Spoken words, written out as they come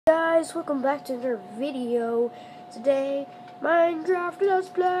Guys, welcome back to another video. Today, Minecraft Let's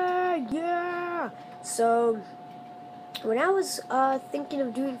Play, yeah! So, what I was thinking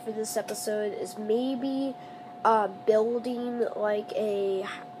of doing for this episode is maybe building like a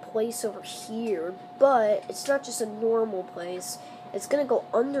place over here, but it's not just a normal place. It's gonna go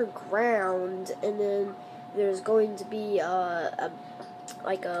underground, and then there's going to be a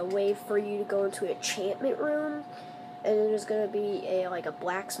way for you to go into an enchantment room. And then there's gonna be a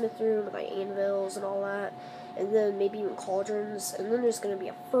blacksmith room with anvils and all that, and then maybe even cauldrons, and then there's gonna be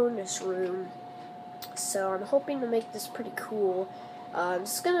a furnace room. So I'm hoping to make this pretty cool.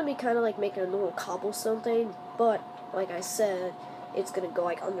 It's gonna be kind of like making a normal cobblestone thing, but like I said, it's gonna go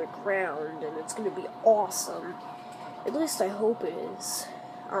underground, and it's gonna be awesome. At least I hope it is.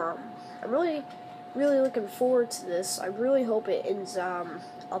 I'm really looking forward to this. I really hope it ends up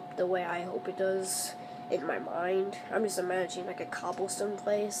the way I hope it does. In my mind, I'm just imagining a cobblestone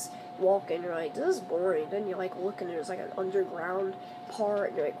place. You walk in, you're like, this is boring. Then you look and there's an underground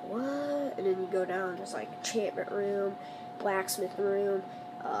part, and you're like, what? And then you go down, there's enchantment room, blacksmith room,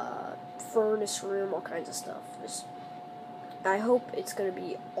 furnace room, all kinds of stuff. I hope it's gonna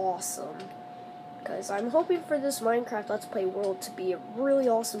be awesome, because I'm hoping for this Minecraft Let's Play world to be a really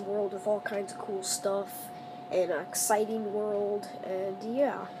awesome world with all kinds of cool stuff. An exciting world, and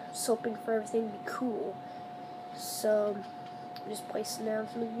yeah, just hoping for everything to be cool. So, I'm just placing down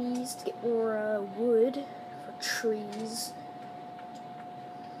some of these to get more wood for trees.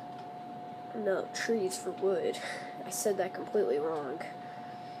 No, trees for wood. I said that completely wrong.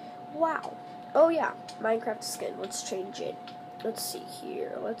 Wow. Oh yeah, Minecraft skin. Let's change it. Let's see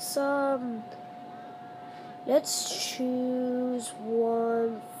here. Let's choose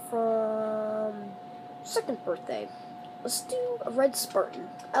one from second birthday. Let's do a red Spartan.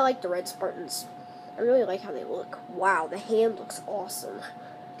 I like the red Spartans. I really like how they look. Wow, the hand looks awesome.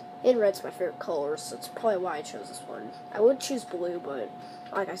 And red's my favorite color, so that's probably why I chose this one. I would choose blue, but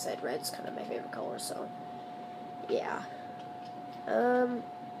like I said, red's kind of my favorite color, so yeah.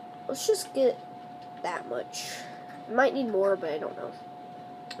 Let's just get that much. Might need more, but I don't know.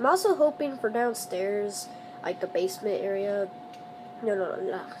 I'm also hoping for downstairs, the basement area. No,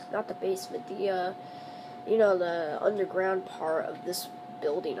 not the basement. The the underground part of this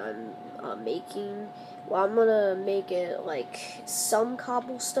building I'm making. Well, I'm gonna make it some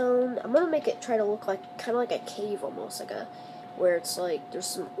cobblestone. I'm gonna make it try to look kind of like a cave almost, where it's there's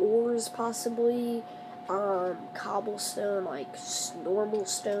some ores possibly, cobblestone, normal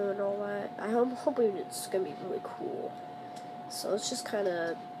stone, all that. I'm hoping it's gonna be really cool. So let's just kind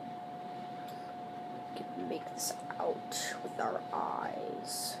of make this out with our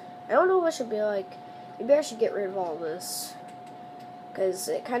eyes. I don't know what it should be like. Maybe I should get rid of all this, because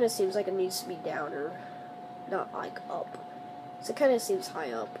it kind of seems like it needs to be down, or not up. So it kind of seems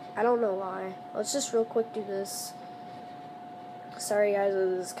high up. I don't know why. Let's just real quick do this. Sorry guys,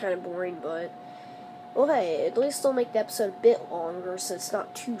 this is kind of boring, but well, hey, at least I'll make the episode a bit longer so it's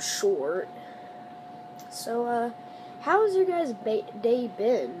not too short. So how has your guys' day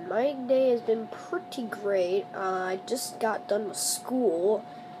been? My day has been pretty great. I just got done with school.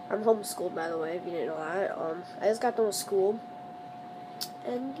 I'm homeschooled, by the way, if you didn't know that. I just got done with school.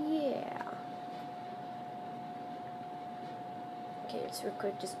 And yeah. Okay, let's real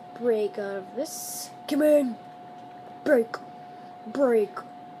quick just break out of this. Come in! Break! Break!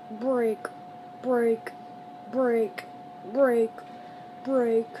 Break! Break! Break! Break!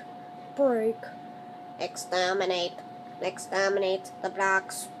 Break! Break! Exterminate. Exterminate the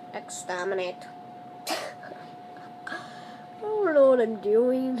blocks. Exterminate. I don't know what I'm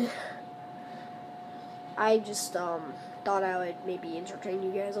doing. I just thought I would maybe entertain you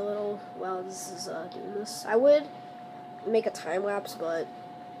guys a little while this is doing this. I would make a time lapse, but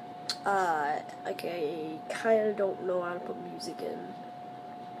I kind of don't know how to put music in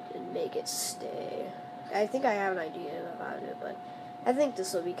and make it stay. I think I have an idea about it, but I think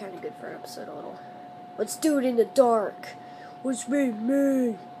this will be kind of good for an episode a little. Let's do it in the dark. What's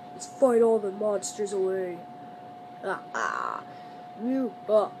me? Let's fight all the monsters away. I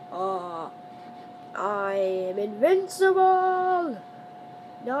am invincible!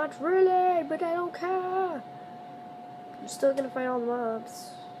 Not really, but I don't care. I'm still gonna fight all the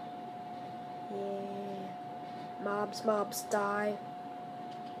mobs. Yeah. Mobs die.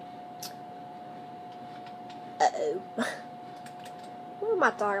 Uh-oh. What am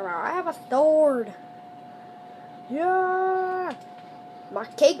I talking about? I have a sword. Yeah! My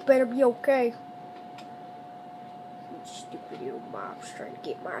cake better be okay. Stupid little mobs trying to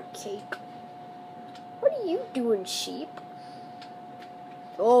get my cake. What are you doing, sheep?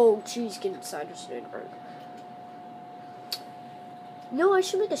 Oh, jeez, get inside your snake. No, I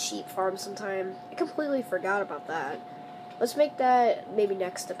should make a sheep farm sometime. I completely forgot about that. Let's make that maybe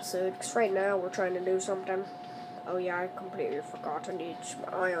next episode, because right now we're trying to do something. Oh yeah, I completely forgot I need some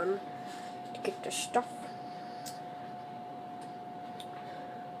iron to get this stuff.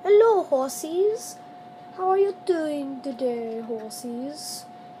 Hello, horsies. How are you doing today, horsies?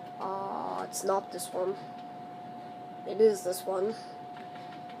 It's not this one. It is this one.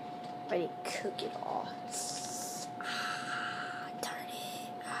 I need to cook it all. Darn it.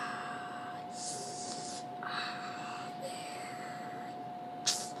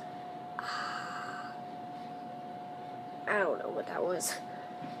 I don't know what that was.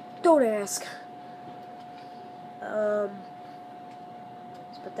 Don't ask. Let's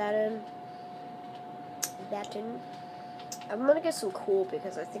put that in. That in. I'm gonna get some coal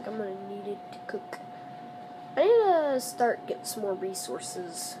because I think I'm gonna need it to cook. I need to start getting some more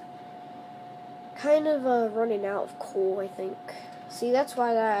resources. Kind of running out of coal, I think. See, that's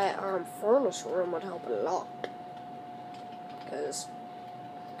why that furnace room would help a lot. Because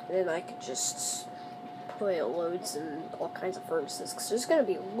then I could just put loads in all kinds of furnaces. Because there's going to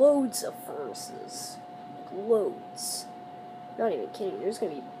be loads of furnaces. Like, loads. Not even kidding. There's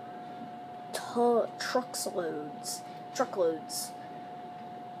going to be truckloads.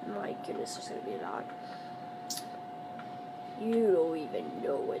 My goodness, there's going to be a lot. You don't even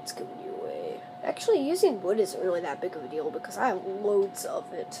know what's coming your way. Actually, using wood isn't really that big of a deal because I have loads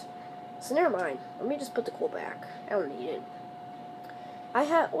of it. So never mind. Let me just put the coal back. I don't need it.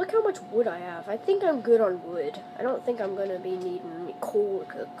 Look how much wood I have. I think I'm good on wood. I don't think I'm gonna be needing coal to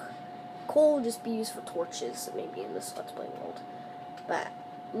cook. Coal will just be used for torches, maybe in this Let's Play world. But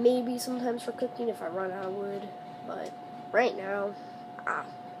maybe sometimes for cooking if I run out of wood. But right now, I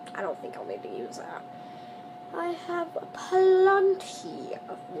don't think I'll need to use that. I have plenty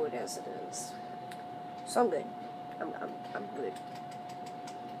of wood as it is. So I'm good. I'm good.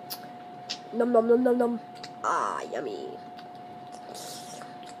 Num num num num num. Yummy.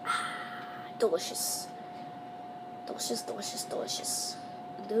 Delicious. Delicious, delicious, delicious.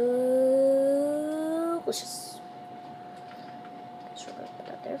 Delicious. So we're gonna put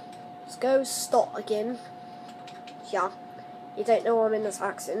that there. Let's go start again. Yeah. You don't know I'm in this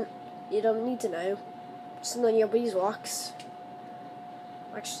accent. You don't need to know. Just none of your beeswax.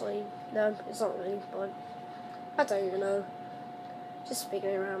 Actually, no, it's not really, but I don't even know. Just speaking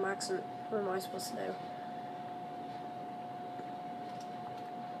in a random accent. What am I supposed to know?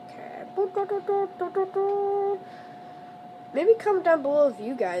 Okay. Maybe comment down below if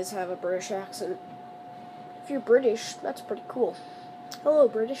you guys have a British accent. If you're British, that's pretty cool. Hello,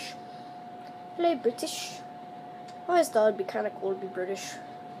 British. Hello, British. I always thought it'd be kind of cool to be British.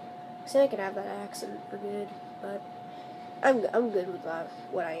 See, I could have that accent for good, but I'm good with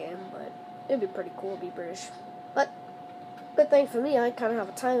what I am, but it'd be pretty cool to be British. But good thing for me, I kind of have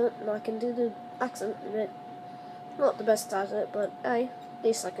a talent, and I can do the accent, and it not the best at it, but hey, at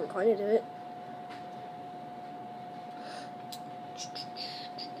least I can kind of do it.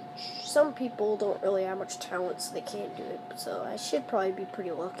 Some people don't really have much talent, so they can't do it, so I should probably be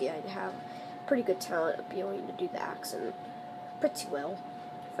pretty lucky. I'd have pretty good talent of being able to do the accent pretty well.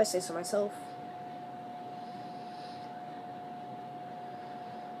 If I say so myself.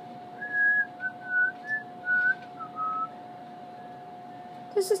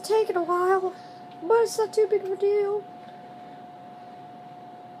 This is taking a while, but it's not too big of a deal.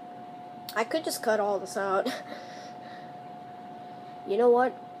 I could just cut all this out. You know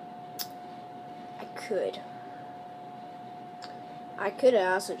what? I could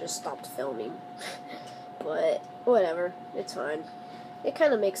have also just stopped filming. But whatever, it's fine. It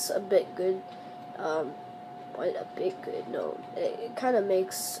kind of makes a bit good, it kind of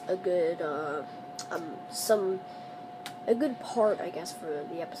makes a good, a good part, I guess, for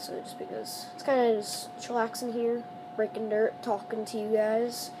the episodes, because it's kind of just chillaxing here, breaking dirt, talking to you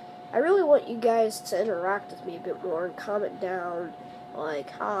guys. I really want you guys to interact with me a bit more and comment down,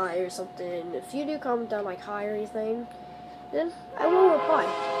 like, hi or something. If you do comment down, like, hi or anything, then I will reply.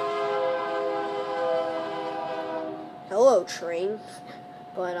 Hello, train.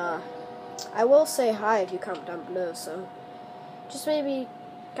 But, I will say hi if you comment down below, so just maybe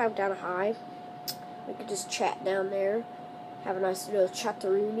comment down a hi. We could just chat down there. Have a nice little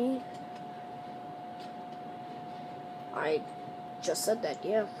chatteroony. I just said that,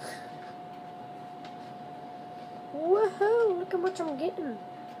 yeah. Whoa, look how much I'm getting.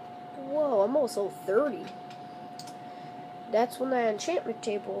 Whoa, I'm almost level 30. That's when that enchantment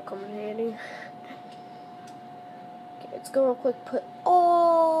table will come in handy. Let's go real quick, put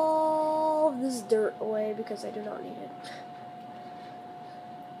all of this dirt away because I do not need it.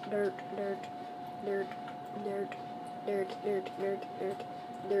 Dirt, dirt, dirt, dirt, nerd.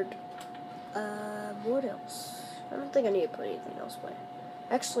 What else? I don't think I need to put anything else away.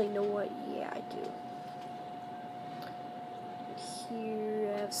 Actually, you know what? Yeah, I do.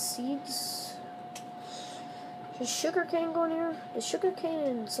 Here I have seeds. Does sugarcane go in here? Is sugarcane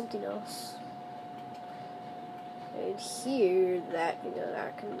and something else? And here, that can go,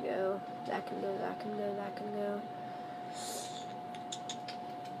 that can go, that can go, that can go, that can go.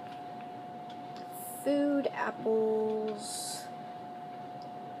 Food, apples,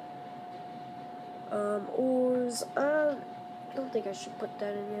 ores. I don't think I should put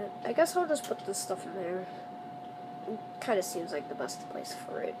that in yet. I guess I'll just put this stuff in there. It kind of seems like the best place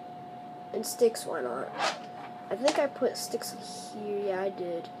for it. And sticks, why not? I think I put sticks in here. Yeah, I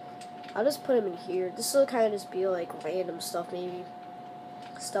did. I'll just put them in here. This will kind of just be like random stuff, maybe.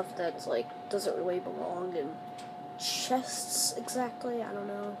 Stuff that's like doesn't really belong in chests exactly. I don't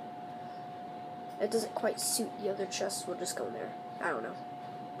know. It doesn't quite suit the other chests. We'll just go in there. I don't know.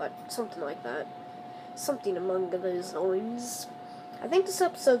 But something like that. Something among those lines. I think this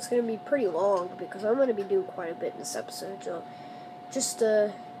episode's going to be pretty long because I'm going to be doing quite a bit in this episode. So just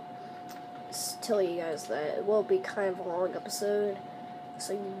tell you guys that it will be kind of a long episode.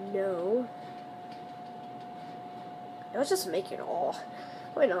 So you know. Let's just make it all.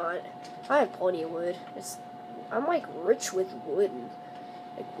 Why not? I have plenty of wood. I'm like rich with wood.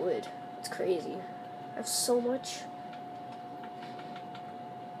 Like wood. It's crazy. I have so much.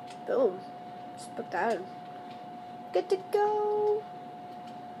 Boom. Just put that in. Good to go.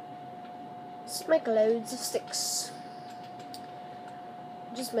 Let's make loads of sticks.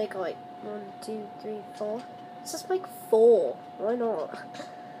 Just make like 1, 2, 3, 4. Let's just make 4. Why not?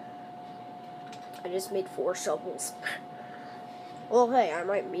 I just made 4 shovels. Well, hey, I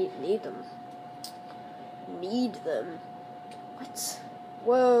might need them. Need them. What?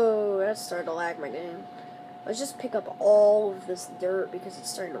 Whoa, that started to lag my game. Let's just pick up all of this dirt because it's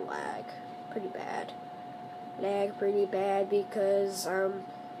starting to lag. Pretty bad. Lag pretty bad because,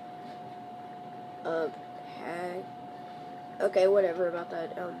 okay, whatever about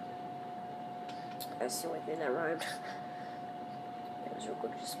that, that's the only thing that rhymed. It was real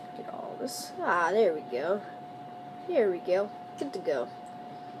good to just get all this. Ah, there we go. There we go. Good to go.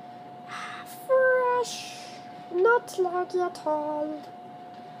 Fresh. Not laggy at all.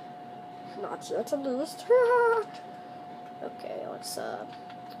 Not yet at least. Okay, let's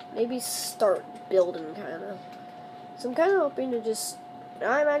maybe start building kinda. So I'm kinda hoping to just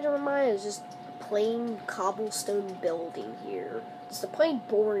I imagine my mind is just a plain cobblestone building here. Just a plain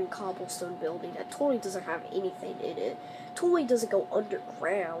boring cobblestone building that totally doesn't have anything in it. Totally doesn't go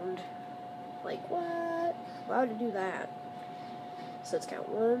underground. Like what? Why would it do that? So let's count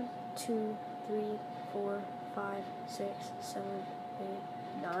 1, 2, 3, 4, 5, 6, 7, 8,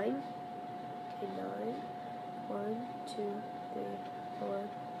 9. 9. 1, 2, 3, 4,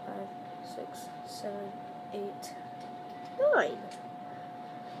 5, 6, 7, 8, 9.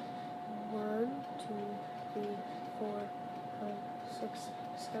 1, 2, 3, 4, 5, 6,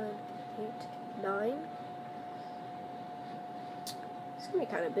 7, 8, 9. It's gonna be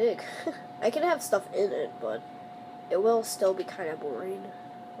kind of big. I can have stuff in it, but it will still be kind of boring.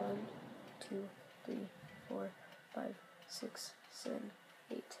 1, 2, 3, 4, 5, 6, 7,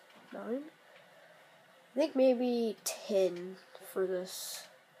 8, 9. I think maybe 10 for this.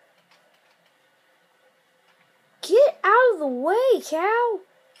 Get out of the way, cow!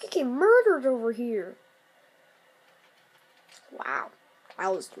 You get murdered over here. Wow.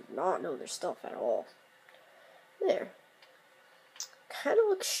 Cows do not know their stuff at all. There. Kind of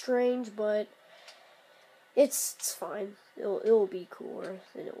looks strange, but it's fine. It'll be cooler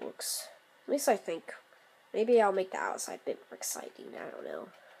than it looks. At least I think. Maybe I'll make the outside a bit more exciting. I don't know.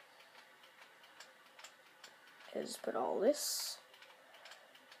 I just put all this.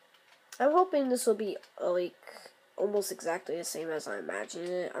 I'm hoping this will be like almost exactly the same as I imagine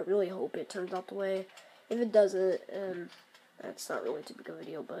it. I really hope it turns out the way. If it doesn't, that's not really too big of a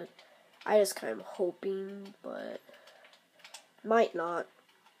deal, but I just kind of hoping, but might not.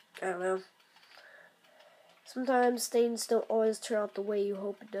 I don't know. Sometimes things don't always turn out the way you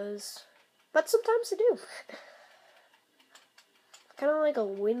hope it does, but sometimes they do. Kind of like a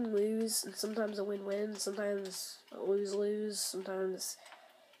win-lose, and sometimes a win-win, sometimes a lose-lose, sometimes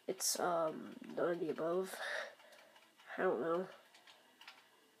it's none of the above. I don't know.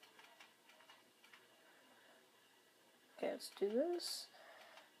 Okay, let's do this.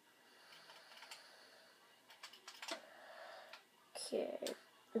 Okay,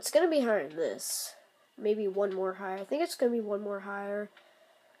 it's gonna be higher than this. Maybe one more higher. I think it's gonna be one more higher.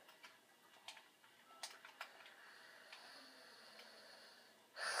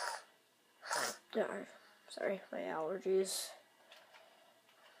 Yeah, Sorry, my allergies.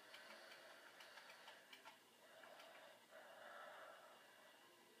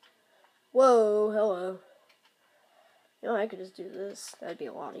 Whoa, hello. You know, I could just do this. That'd be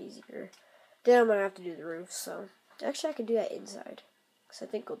a lot easier. Then I'm gonna have to do the roof, so. Actually, I could do that inside. Because I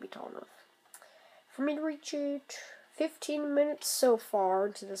think it'll be tall enough for me to reach it. 15 minutes so far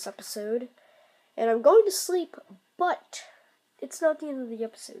into this episode. And I'm going to sleep, but it's not the end of the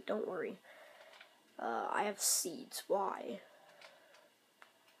episode. Don't worry. I have seeds. Why?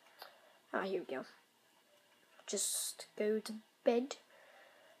 Ah, here we go. Just go to bed.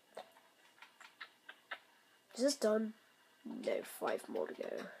 Is this done? No, 5 more to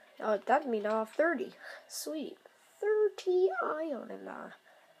go. That means I have 30. Sweet. 30 iron in there.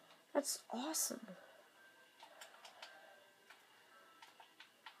 That's awesome.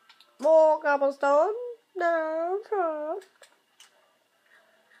 More cobblestone. No,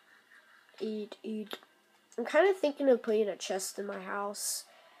 Eat. I'm kind of thinking of putting a chest in my house,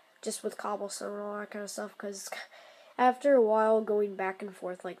 just with cobblestone and all that kind of stuff, because after a while going back and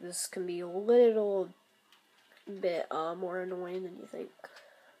forth like this can be a little bit more annoying than you think.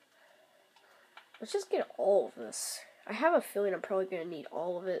 Let's just get all of this. I have a feeling I'm probably going to need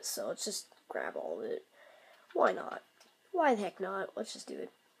all of it, so let's just grab all of it. Why not? Why the heck not? Let's just do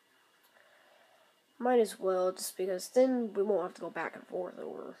it. Might as well, just because then we won't have to go back and forth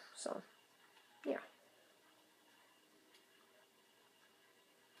over, so, yeah.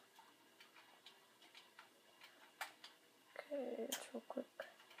 Okay, it's real quick.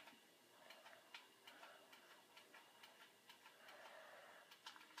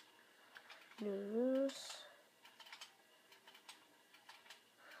 News.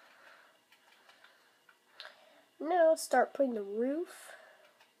 Now let's start putting the roof.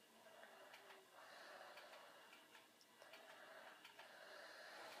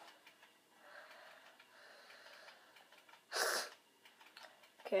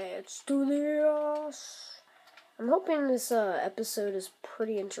 Okay, let's do this. I'm hoping this episode is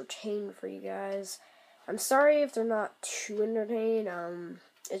pretty entertaining for you guys. I'm sorry if they're not too entertaining.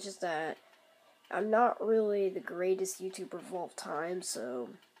 It's just that I'm not really the greatest YouTuber of all time, so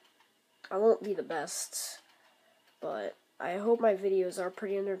I won't be the best. But I hope my videos are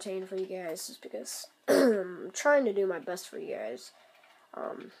pretty entertaining for you guys, just because I'm trying to do my best for you guys.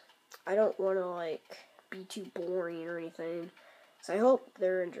 I don't want to, like, be too boring or anything. So I hope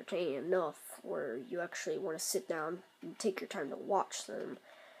they're entertaining enough where you actually want to sit down and take your time to watch them.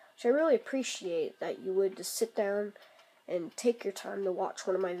 Which I really appreciate that you would just sit down and take your time to watch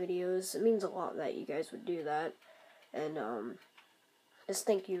one of my videos. It means a lot that you guys would do that. And just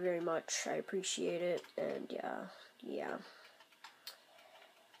thank you very much. I appreciate it. And yeah.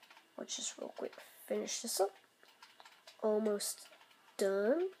 Let's just real quick finish this up. Almost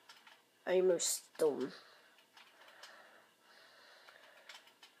done. Almost done.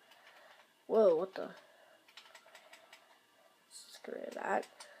 Whoa, what the? Screw that.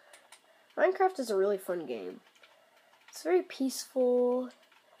 Minecraft is a really fun game. It's very peaceful.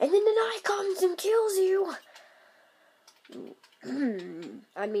 And then the night comes and kills you!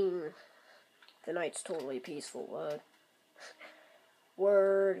 I mean, the night's totally peaceful.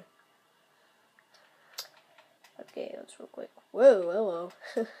 Word. Okay, let's real quick. Whoa, hello.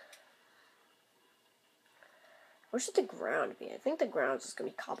 What should the ground be? I think the ground's just gonna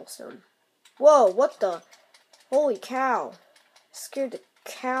be cobblestone. Whoa, what the? Holy cow. Scared the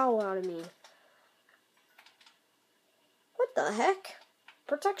cow out of me. What the heck?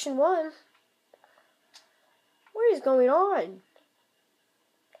 Protection 1? What is going on?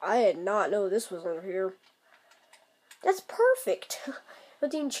 I did not know this was over here. That's perfect.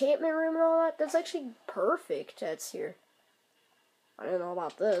 With the enchantment room and all that, that's actually perfect that's here. I didn't know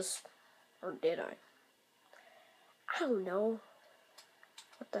about this. Or did I? I don't know.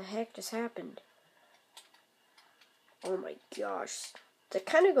 What the heck just happened? Oh my gosh. That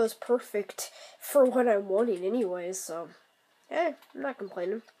kind of goes perfect for what I'm wanting anyways, so. I'm not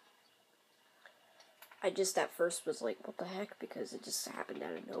complaining. I just at first was like, what the heck? Because it just happened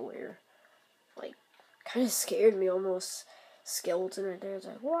out of nowhere. Like, kind of scared me almost. Skeleton right there. It's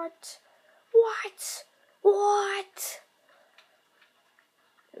like, what? What? What?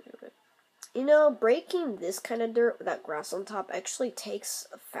 You know, breaking this kind of dirt with that grass on top actually takes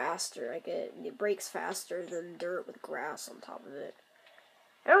faster. Like, it breaks faster than dirt with grass on top of it.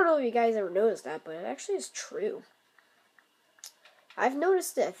 I don't know if you guys ever noticed that, but it actually is true. I've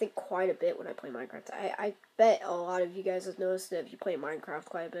noticed it, I think, quite a bit when I play Minecraft. I bet a lot of you guys have noticed it if you play Minecraft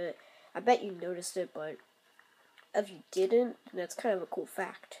quite a bit. I bet you noticed it, but if you didn't, then that's kind of a cool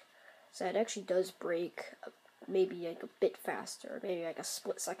fact. So it actually does break maybe like a bit faster, maybe like a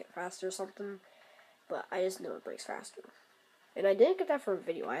split second faster or something. but I just know it breaks faster. And I didn't get that from a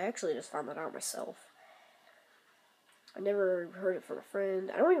video. I actually just found that out myself. I never heard it from a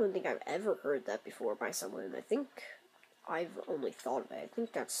friend. I don't even think I've ever heard that before by someone. I think I've only thought of it. I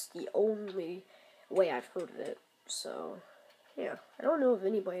think that's the only way I've heard of it. So, yeah. I don't know if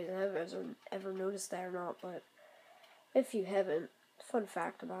anybody has ever noticed that or not, but if you haven't, fun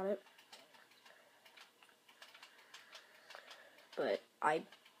fact about it. But I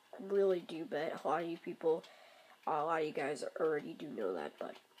really do bet a lot of you people, a lot of you guys already do know that,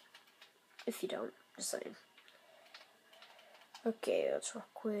 but if you don't, just saying. Okay, let's real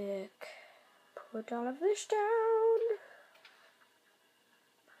quick put all of this down.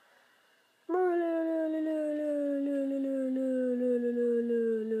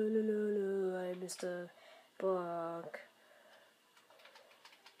 I missed a block.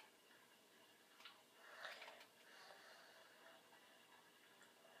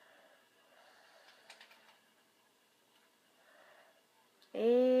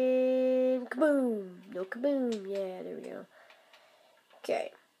 And kaboom! No kaboom! Yeah, there we go.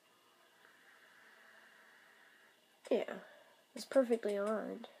 Okay. Yeah. It's perfectly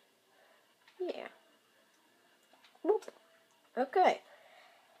aligned. Yeah. Whoop. Okay.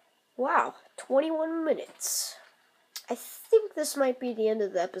 Wow. 21 minutes. I think this might be the end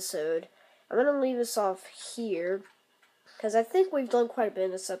of the episode. I'm going to leave this off here, because I think we've done quite a bit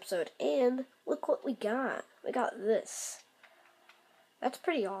in this episode. And look what we got. We got this. That's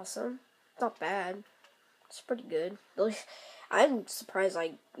pretty awesome. It's not bad. It's pretty good. I'm surprised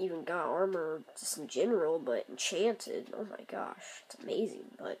I even got armor just in general, but enchanted, oh my gosh, it's amazing.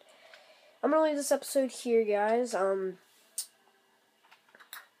 But I'm gonna leave this episode here, guys.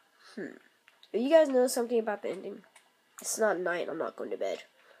 If you guys know something about the ending, it's not night, I'm not going to bed.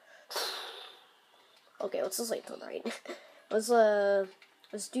 Okay, let's just wait till night.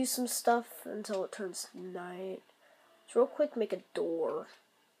 Let's do some stuff until it turns night. Let's real quick make a door,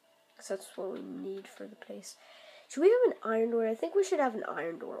 because that's what we need for the place. Should we have an iron door? I think we should have an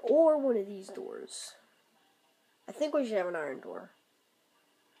iron door, or one of these doors. I think we should have an iron door.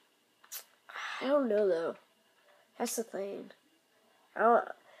 I don't know, though. That's the thing.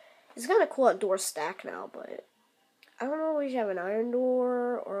 It's kind of cool at door stack now, but I don't know if we should have an iron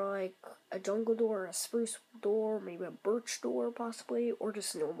door, or like a jungle door, or a spruce door, maybe a birch door, possibly, or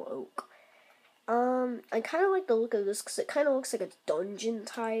just normal oak. I kind of like the look of this, because it kind of looks like a dungeon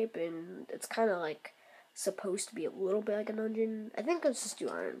type, and it's kind of like supposed to be a little bit like a dungeon. I think let's just do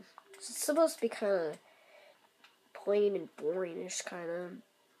iron. It's supposed to be kind of plain and boringish, kind of.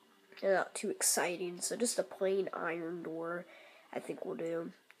 Not too exciting, so just a plain iron door, I think we'll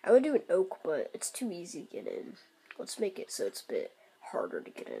do. I would do an oak, but it's too easy to get in. Let's make it so it's a bit harder to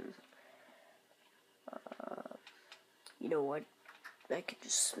get in. You know what? I could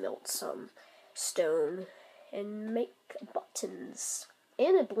just smelt some stone and make buttons.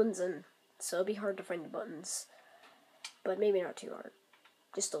 And it blends in, so it'll be hard to find the buttons. But maybe not too hard.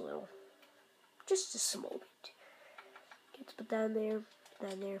 Just a little. Just a small bit. Okay, let's put that in there. Put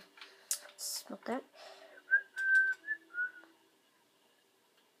that in there. Smelt that.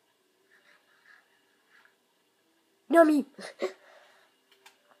 Yummy!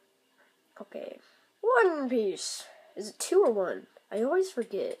 Okay. One piece. Is it 2 or 1? I always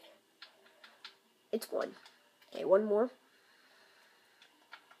forget. It's 1. Okay, 1 more.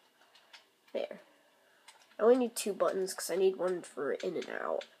 There. I only need 2 buttons because I need 1 for in and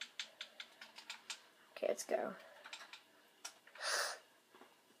out. Okay, let's go.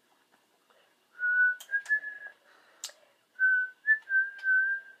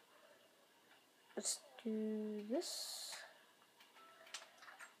 Let's do this.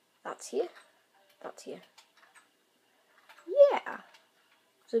 That's here. That's here. Yeah!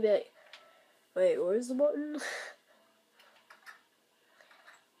 So it'll be like, wait, where's the button?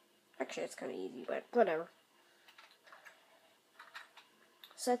 Actually, it's kind of easy, but whatever.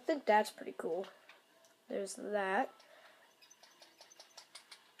 So I think that's pretty cool. There's that.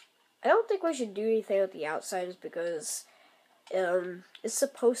 I don't think we should do anything with the outsiders because it's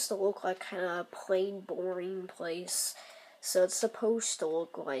supposed to look like kind of a plain, boring place. So it's supposed to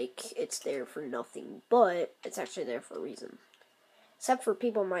look like it's there for nothing, but it's actually there for a reason. Except for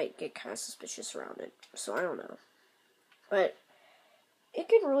people might get kind of suspicious around it, so I don't know. But it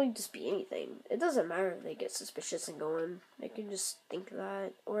could really just be anything. It doesn't matter if they get suspicious and go in. They can just think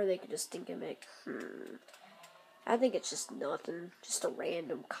that, or they could just think and make, I think it's just nothing. Just a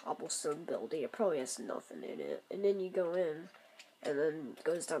random cobblestone building. It probably has nothing in it. And then you go in, and then it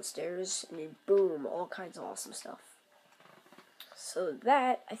goes downstairs, and then boom, all kinds of awesome stuff. So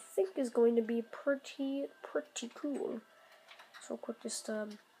that, I think, is going to be pretty cool. So real quick, just get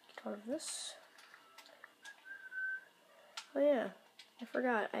out of this. Oh yeah, I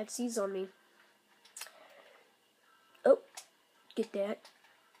forgot. I had seeds on me. Oh, get that.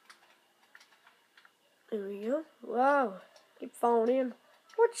 There we go. Wow, keep falling in.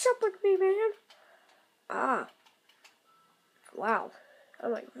 What's up with me, man? Ah. Wow,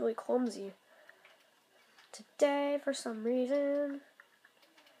 I'm like really clumsy today for some reason.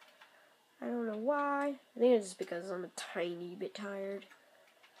 I don't know why. I think it's just because I'm a tiny bit tired.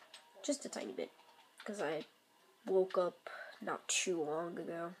 Just a tiny bit. Because I woke up not too long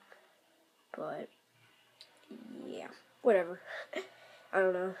ago. But, yeah. Whatever. I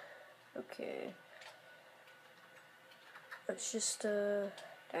don't know. Okay. Let's just,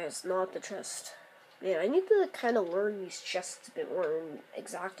 that's not the chest. Man, I need to kind of learn these chests a bit more and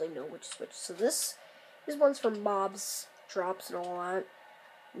exactly know which is which. So this one's from Bob's Drops and all that.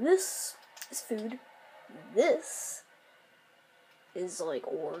 This is food. This is like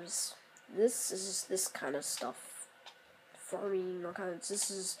ores. This is just this kind of stuff. Farming, all kinds. This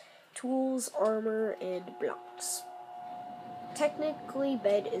is tools, armor, and blocks. Technically,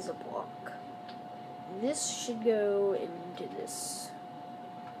 bed is a block. This should go into this.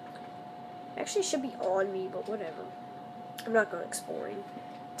 Actually, it should be on me, but whatever. I'm not going exploring.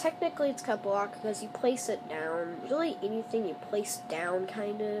 Technically, it's got block because you place it down. Really, anything you place down,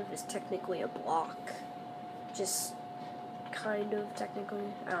 kind of, is technically a block. Just kind of,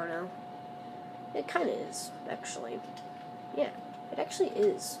 technically. I don't know. It kind of is, actually. Yeah, it actually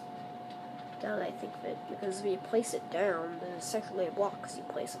is. Now that I think of it. Because when you place it down, then it's technically a block because you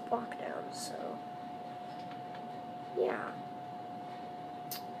place a block down, so. Yeah.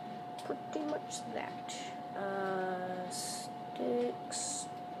 Pretty much that. Sticks.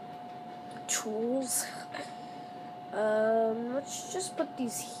 Tools. Let's just put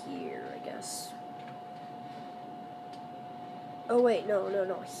these here, I guess. Oh wait,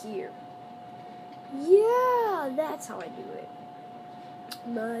 no, here. Yeah, that's how I do it.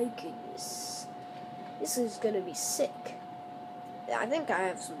 My goodness. This is gonna be sick. I think I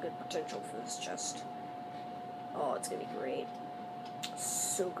have some good potential for this chest. Oh, it's gonna be great.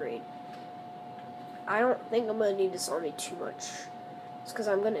 So great. I don't think I'm gonna need this on me too much. It's because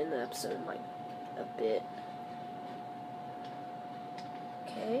I'm gonna end the episode in like a bit.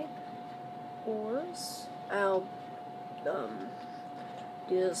 Okay. Ores. I'll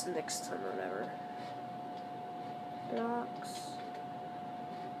do this next time or whatever. Blocks.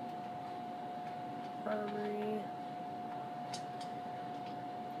 Armory.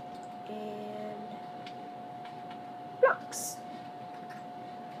 And blocks.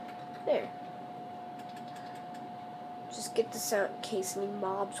 There. Just get this out in case any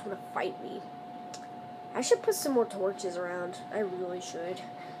mobs want to fight me. I should put some more torches around. I really should.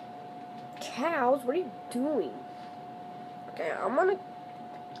 Cows, what are you doing? Okay, I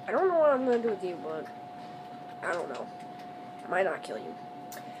don't know what I'm gonna do with you, but I don't know. I might not kill you.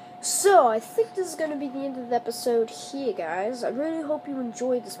 So, I think this is gonna be the end of the episode here, guys. I really hope you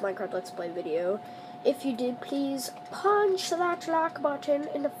enjoyed this Minecraft Let's Play video. If you did, please punch that like button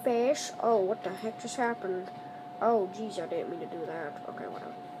in the face. Oh, what the heck just happened? Oh, geez, I didn't mean to do that. Okay,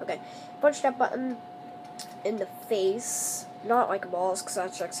 whatever. Okay, punch that button in the face. Not like balls, because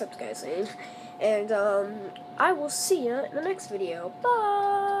that's what Accept guys saying. And, I will see you in the next video.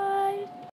 Bye!